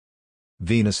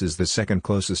Venus is the second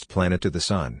closest planet to the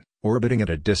Sun, orbiting at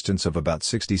a distance of about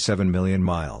 67 million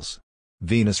miles.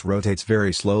 Venus rotates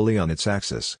very slowly on its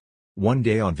axis. One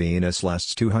day on Venus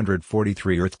lasts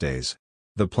 243 Earth days.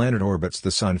 The planet orbits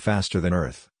the Sun faster than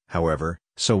Earth, however,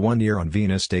 so 1 year on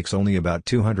Venus takes only about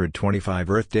 225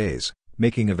 Earth days,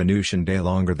 making a Venusian day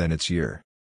longer than its year.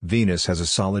 Venus has a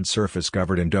solid surface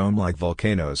covered in dome-like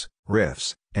volcanoes,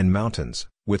 rifts, and mountains,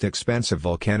 with expansive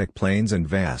volcanic plains and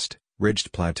vast,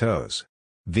 ridged plateaus.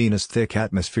 Venus' thick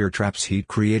atmosphere traps heat,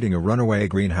 creating a runaway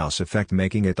greenhouse effect,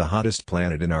 making it the hottest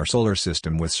planet in our solar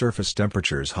system with surface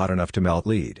temperatures hot enough to melt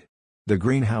lead. The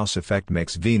greenhouse effect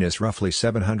makes Venus roughly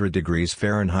 700 degrees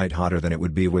Fahrenheit hotter than it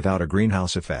would be without a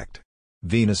greenhouse effect.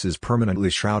 Venus is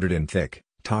permanently shrouded in thick,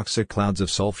 toxic clouds of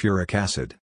sulfuric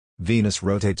acid. Venus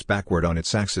rotates backward on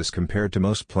its axis compared to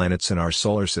most planets in our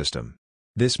solar system.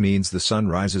 This means the Sun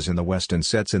rises in the west and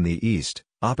sets in the east,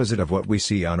 opposite of what we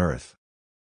see on Earth.